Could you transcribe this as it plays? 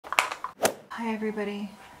Hi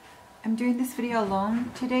everybody. I'm doing this video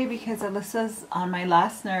alone today because Alyssa's on my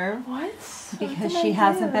last nerve. What? Because she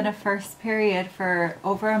hasn't been a first period for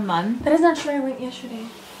over a month. That is not true. I went yesterday.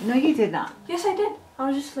 No, you did not. Yes, I did. I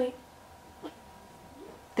was just late.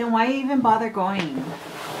 Then why even bother going?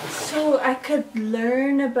 So I could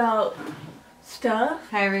learn about stuff.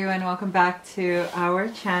 Hi everyone, welcome back to our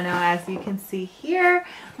channel. As you can see here,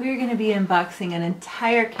 we're going to be unboxing an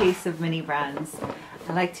entire case of mini brands.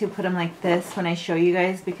 I like to put them like this when I show you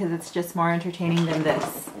guys because it's just more entertaining than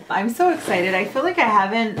this. I'm so excited. I feel like I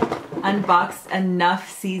haven't unboxed enough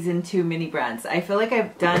season 2 mini brands. I feel like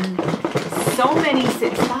I've done so many,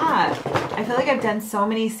 I feel like I've done so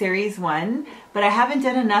many series 1, but I haven't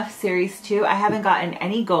done enough series 2. I haven't gotten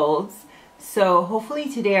any golds. So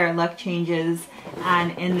hopefully today our luck changes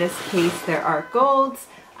and in this case there are golds.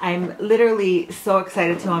 I'm literally so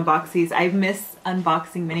excited to unbox these. I've missed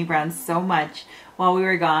unboxing mini brands so much while we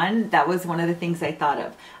were gone. That was one of the things I thought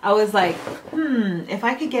of. I was like, if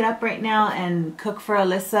I could get up right now and cook for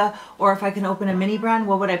Alyssa, or if I can open a mini brand,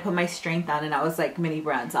 what would I put my strength on? And I was like, mini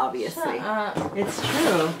brands, obviously. It's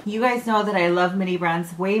true. You guys know that I love mini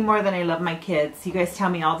brands way more than I love my kids. You guys tell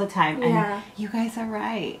me all the time, and you guys are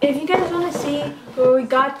right. If you guys want to see where we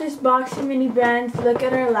got this box of mini brands, look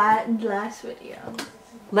at our last video.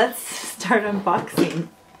 Let's start unboxing.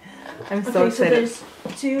 I'm so excited. So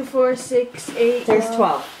there's 2, 4, 6, 8. There's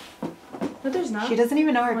 12. No, there's not. She doesn't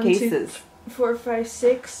even know her 1, cases. 2, 4, 5,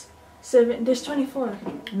 6, 7. There's 24.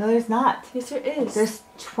 No, there's not. Yes, there is. There's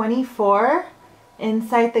 24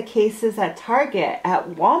 inside the cases at Target.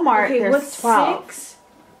 At Walmart, okay, there's what's 12. 6?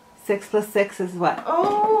 6 plus 6 is what?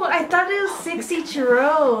 Oh, I thought it was 6 each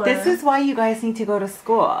row. This is why you guys need to go to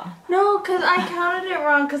school. No, because I counted it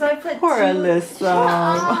wrong because I put Poor 2. Alyssa. Shut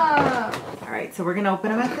up. Alright, so we're going to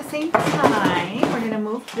open them at the same time. We're going to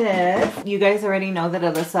move this. You guys already know that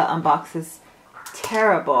Alyssa unboxes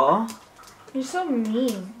terrible. You're so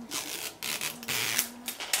mean.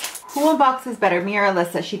 Who unboxes better, me or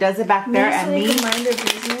Alyssa? She does it back there, and me, mind her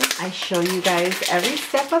business. I show you guys every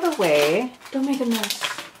step of the way. Don't make a mess.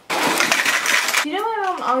 You know my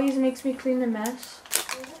mom always makes me clean the mess?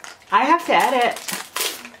 I have to edit.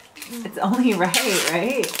 It's only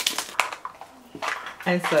right?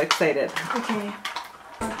 I'm so excited. Okay.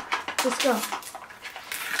 Let's go.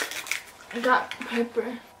 I got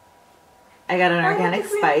pepper. I got an organic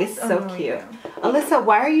spice. So cute. Alyssa,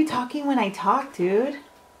 why are you talking when I talk, dude?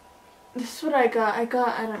 This is what I got. I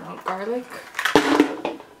got, I don't know,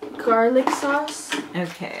 garlic sauce.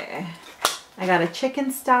 Okay. I got a chicken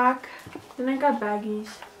stock. Then I got baggies.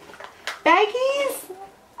 Baggies?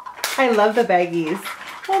 I love the baggies.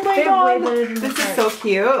 Oh my god. This is so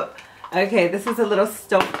cute. Okay, this is a little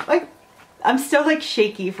stove. Like, I'm still like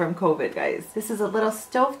shaky from COVID, guys. This is a little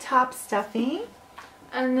stovetop stuffing.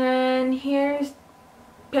 And then here's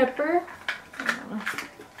pepper.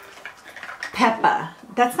 Peppa.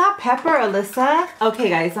 That's not pepper, Alyssa. Okay,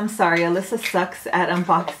 guys, I'm sorry. Alyssa sucks at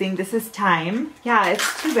unboxing. This is time. Yeah,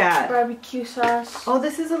 it's too bad. Barbecue sauce. Oh,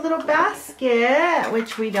 this is a little basket,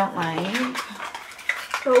 which we don't like.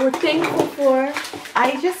 But we're thankful for.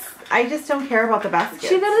 I just don't care about the basket.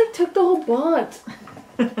 She literally took the whole box.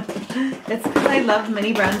 It's because I love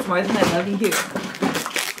mini brands more than I love you.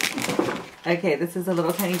 Okay, this is a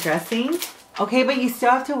little tiny dressing. Okay, but you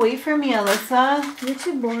still have to wait for me, Alyssa. You're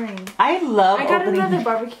too boring. I love opening. I got another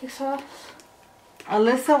barbecue sauce.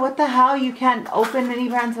 Alyssa, what the hell? You can't open mini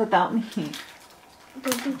brands without me.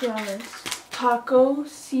 Don't be jealous. Taco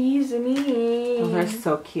seasoning. Those are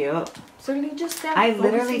so cute. So you just I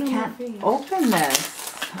literally can't open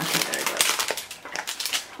this. Okay, there it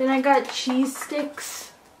goes. Then I got cheese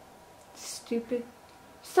sticks. Stupid.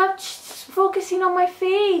 Stop focusing on my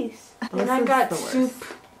face. Then I got soup.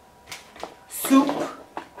 Soup.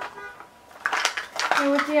 Hey,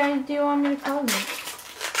 what do you want me to call it?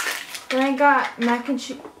 Then I got mac and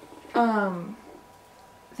cheese.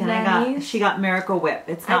 Then she got Miracle Whip.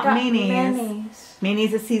 It's not mayonnaise.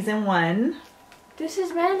 Mayonnaise is season 1. This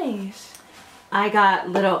is mayonnaise. I got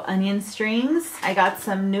little onion strings. I got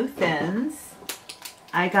some new thins.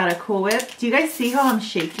 I got a Cool Whip. Do you guys see how I'm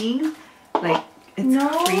shaking? Like, it's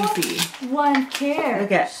crazy. One cares.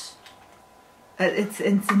 Look at it's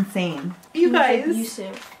insane. You guys,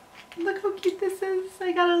 look how cute this is.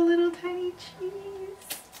 I got a little tiny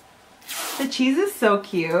cheese. The cheese is so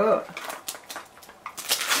cute.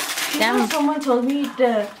 Damn. Someone told me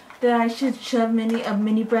that I should shove a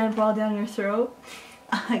mini brand ball down your throat.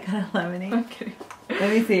 I got a lemonade. Okay. Let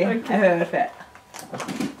me see. Okay. I have a fit.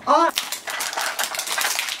 Oh!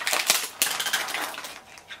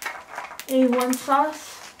 A1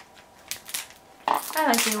 sauce. I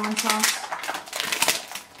like A1 sauce.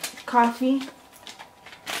 coffee.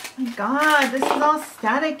 Oh my god, this is all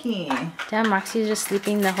staticky. Damn, Roxy's just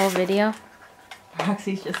sleeping the whole video.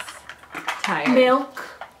 Roxy's just tired. Milk.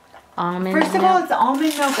 Almond First of milk. all, it's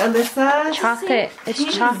almond milk, Alyssa. Chocolate. It's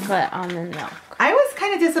Jeez. chocolate almond milk. I was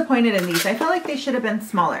kind of disappointed in these. I felt like they should have been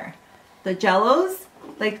smaller. The Jellos,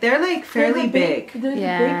 like they're like fairly big. There's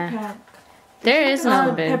Yeah. a big pack. There is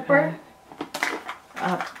no big pepper.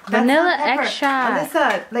 That's Vanilla not pepper. extract.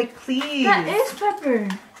 Alyssa, like please. That is pepper.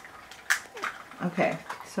 Okay,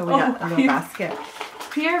 so we Oh, got a little pure. basket.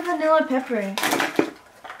 Pure vanilla pepper.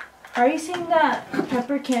 Are you saying that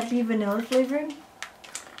pepper can't be vanilla flavored?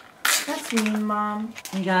 That's mean, Mom.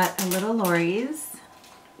 We got a little Lori's.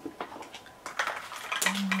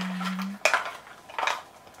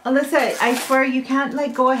 Alyssa, I swear you can't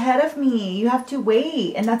like go ahead of me. You have to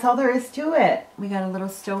wait, and that's all there is to it. We got a little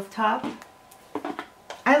stovetop.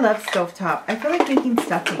 I love stovetop. I feel like making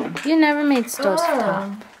stuffing. You never made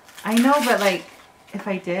stovetop. I know, but like, if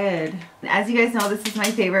I did. As you guys know, this is my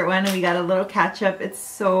favorite one, and we got a little ketchup. It's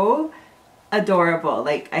so adorable.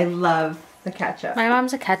 Like, I love the ketchup. My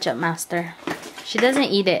mom's a ketchup master. She doesn't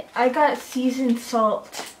eat it. I got seasoned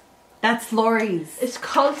salt. That's Lori's. It's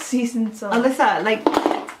called seasoned salt. Alyssa, like,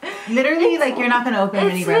 literally, like, you're not going to open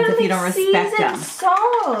mini brands if you don't respect them. seasoned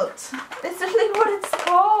salt. It's literally what it's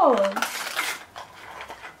called.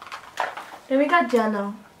 Then we got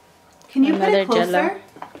Jello. Can you put Another it closer? Jell-O.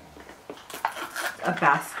 A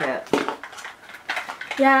basket.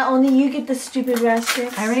 Yeah, only you get the stupid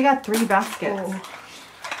baskets. I already got 3 baskets.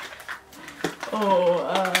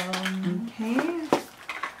 Okay.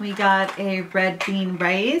 We got a red bean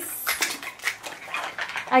rice.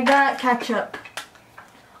 I got ketchup.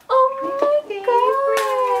 Oh my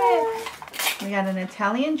god. We got an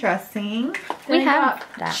Italian dressing. We Then I have got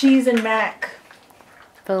that. cheese and mac.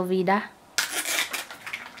 Velveeta.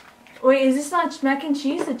 Wait, is this not mac and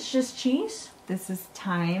cheese? It's just cheese? This is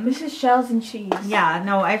thyme. This is shells and cheese. Yeah,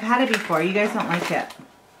 no, I've had it before. You guys don't like it.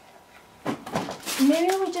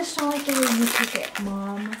 Maybe we just don't like the way you cook it,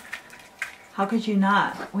 Mom. How could you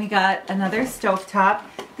not? We got another stovetop.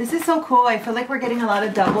 This is so cool. I feel like we're getting a lot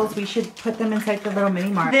of doubles. We should put them inside the little mini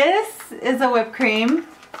mart. This is a whipped cream.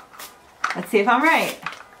 Let's see if I'm right.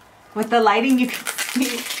 With the lighting, you can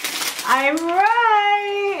see I'm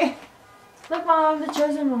right. Look, Mom, the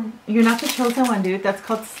chosen one. You're not the chosen one, dude. That's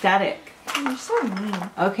called static. You're so mean.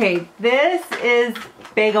 Okay, this is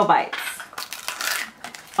Bagel Bites.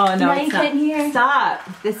 Oh, no, Now it's you not. can't hear.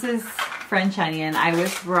 Stop. This is French onion. I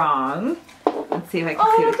was wrong. Let's see if I can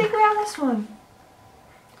Oh, see I it. think we have this one.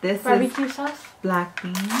 This Barbecue is sauce. black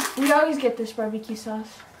beans. We always get this barbecue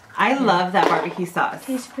sauce. I love that barbecue sauce.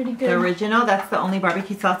 Tastes pretty The good. original, that's the only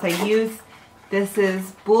barbecue sauce I use. This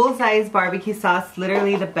is Bullseye's barbecue sauce,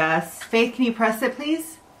 literally the best. Faith, can you press it,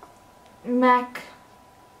 please? Mac.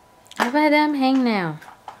 I've had them hang now.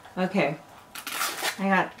 Okay. I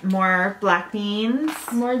got more black beans.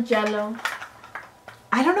 More Jello.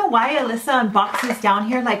 I don't know why Alyssa unboxes down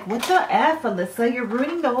here. Like, what the F, Alyssa? You're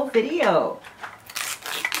ruining the whole video.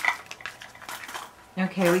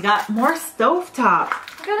 Okay, we got more stovetop.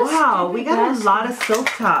 Wow, we got a lot of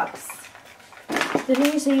stovetops.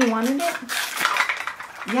 Didn't you say you wanted it?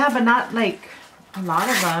 Yeah, but not like a lot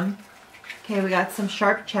of them. Okay, we got some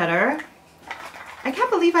sharp cheddar. I can't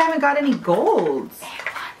believe I haven't got any golds.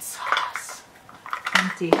 A1 sauce.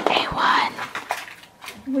 Empty. A1.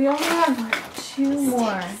 We only have 2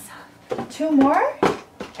 more. 2 more?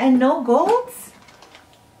 And no golds?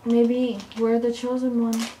 Maybe we're the chosen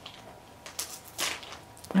one.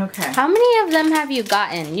 Okay. How many of them have you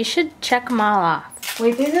gotten? You should check them all off.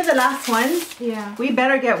 Wait, these are the last ones? Yeah. We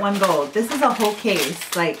better get 1 gold. This is a whole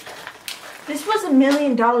case. Like, This was $1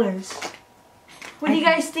 million. What do you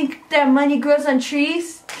guys think that money grows on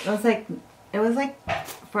trees? it was like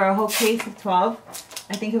for a whole case of 12.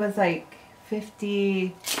 I think it was like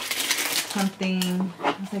 50 something.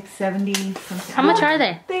 It was like 70 something. How much are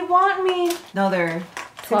they? They want me. No, they're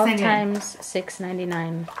 12 $6.99. times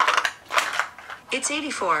 $6.99. It's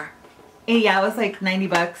 84. Yeah, it was like 90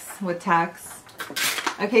 bucks with tax.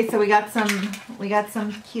 Okay, so we got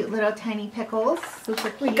some cute little tiny pickles. Super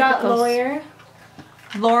cute. We got Pickles. lawyer.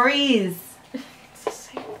 Lori's.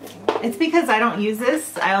 It's because I don't use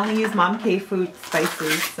this. I only use Mom K food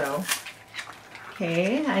spices, so.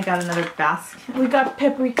 Okay, I got another basket. We got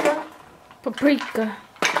paprika. Paprika.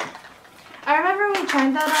 I remember we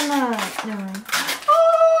tried that on never mind.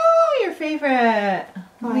 Oh, your favorite.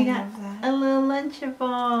 Oh, we I got love that. a little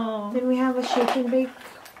Lunchable. Then we have a shake and bake.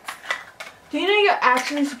 Do you know you're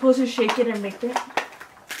actually supposed to shake it and bake it?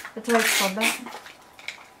 That's why it's called that.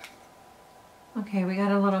 Okay, we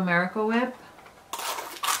got a little Miracle Whip.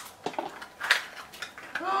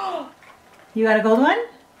 You got a gold one?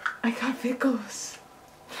 I got pickles.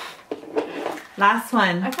 Last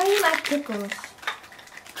one. I thought you liked pickles.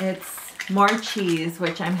 It's more cheese,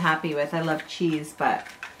 which I'm happy with. I love cheese, but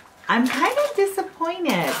I'm kind of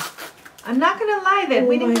disappointed. I'm not gonna lie that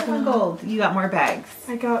we didn't get one gold. You got more bags.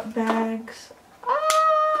 I got bags.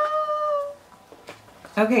 Oh.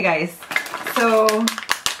 Okay, guys. So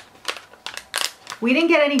we didn't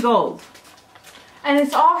get any gold. And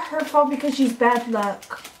it's all her fault because she's bad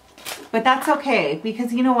luck. But that's okay,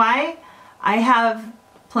 because you know why? I have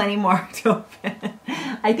plenty more to open.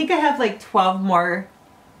 I think I have like 12 more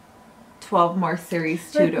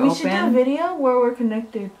series to open. We should do a video where we're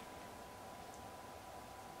connected.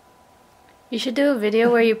 You should do a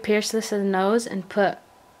video where you pierce this in the nose and put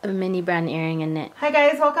a mini brand earring in it. Hi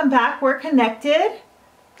guys, welcome back. We're connected.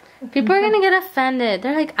 People are gonna get offended.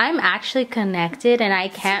 They're like, I'm actually connected and I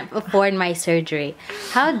can't afford my surgery.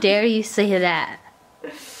 How dare you say that?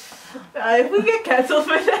 If we get canceled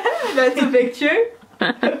for that, that's a picture.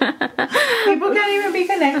 People can't even be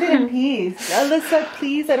connected in peace. Alyssa,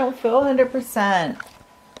 please, I don't feel 100%. Alyssa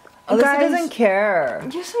Guys, doesn't care.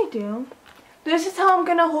 Yes, I do. This is how I'm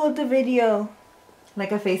gonna hold the video.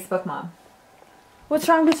 Like a Facebook mom. What's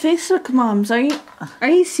wrong with Facebook moms? Are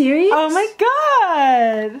you serious? Oh my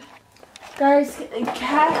god! Guys,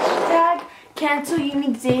 hashtag cancel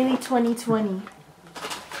Unique Daily 2020.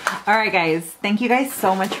 Alright guys, thank you guys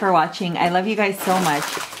so much for watching. I love you guys so much.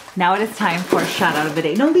 Now it is time for a shout out of the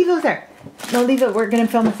day. No, leave those there. No, leave it. We're gonna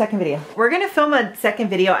film a second video. We're gonna film a second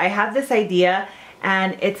video. I have this idea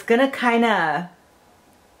and it's gonna kinda,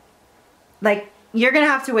 like, you're gonna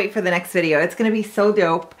have to wait for the next video. It's gonna be so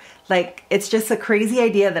dope. Like, it's just a crazy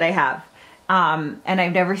idea that I have. And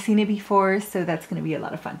I've never seen it before, so that's gonna be a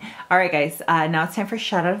lot of fun. Alright guys, now it's time for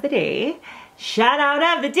shout out of the day. Shout out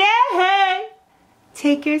of the day!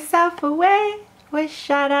 Take yourself away with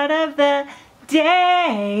shout out of the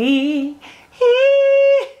day.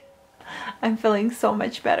 I'm feeling so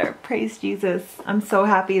much better. Praise Jesus. I'm so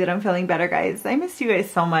happy that I'm feeling better, guys. I missed you guys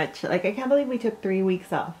so much. Like, I can't believe we took 3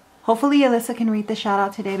 weeks off. Hopefully Alyssa can read the shout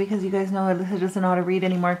out today, because you guys know Alyssa doesn't know how to read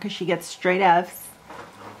anymore because she gets straight F's.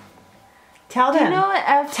 Tell them. Do you know what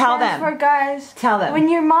F stands for, guys? Tell them. When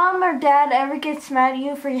your mom or dad ever gets mad at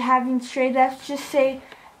you for having straight F's, just say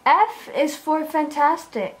F is for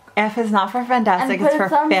fantastic. F is not for fantastic, and put it's for a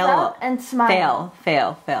thumbs fail. up and smile.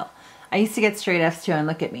 Fail. I used to get straight F's too, and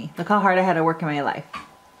look at me. Look how hard I had to work in my life.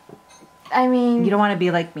 I mean, You don't want to be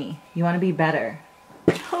like me. You want to be better.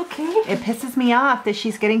 okay. It pisses me off that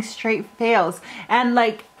she's getting straight fails. And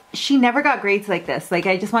like, she never got grades like this. Like,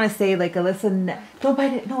 I just want to say, like, Alyssa, don't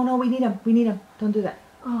bite it. No, we need him. Don't do that.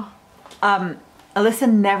 Oh.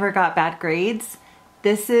 Alyssa never got bad grades.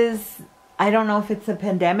 This is, I don't know if it's a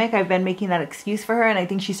pandemic. I've been making that excuse for her, and I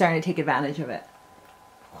think she's starting to take advantage of it.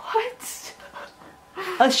 What?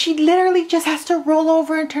 She literally just has to roll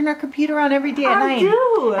over and turn her computer on every day at 9. I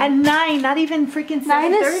do. At 9, not even freaking 7:30.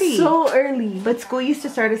 9 is so early. But school used to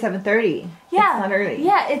start at 7:30. Yeah. It's not early.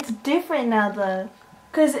 Yeah, it's different now though.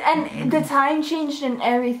 And the time changed and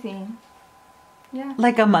everything. Yeah.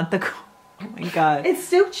 Like a month ago. Oh my god. It's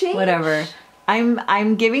still changed. Whatever.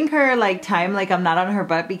 I'm giving her like time, like I'm not on her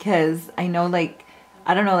butt, because I know, like,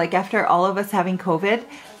 I don't know, like after all of us having COVID,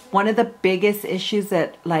 one of the biggest issues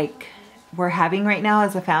that like we're having right now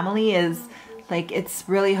as a family is like, it's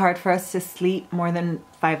really hard for us to sleep more than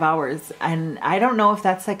 5 hours. And I don't know if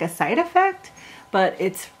that's like a side effect, but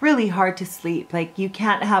it's really hard to sleep. Like, you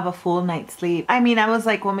can't have a full night's sleep. I mean, I was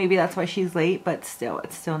like, well, maybe that's why she's late, but still,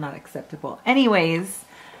 it's still not acceptable. Anyways,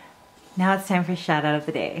 now it's time for shout out of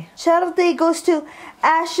the day. Shout out of the day goes to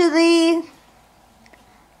Ashley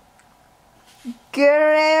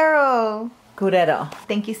Guerrero.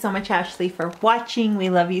 Thank you so much, Ashley, for watching.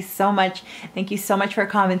 We love you so much. Thank you so much for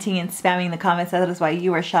commenting and spamming the comments. That is why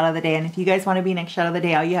you are shout out of the day. And if you guys want to be next shout out of the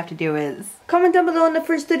day, all you have to do is Comment down below in the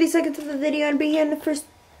first 30 seconds of the video and be here in the first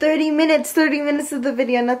 30 minutes of the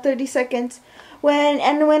video, not 30 seconds. When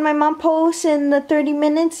my mom posts in the 30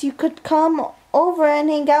 minutes, you could come over and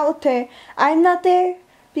hang out with her. I'm not there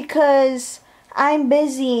because I'm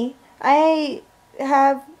busy. I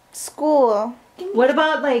have school. What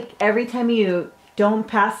about like every time you don't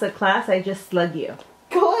pass a class, I just slug you?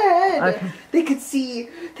 Go ahead. Okay. They could see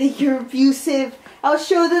that you're abusive. I'll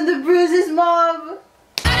show them the bruises, Mom.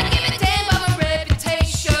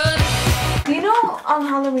 Do you know on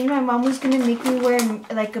Halloween my mom was gonna make me wear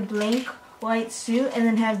like a blank white suit and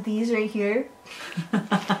then have these right here?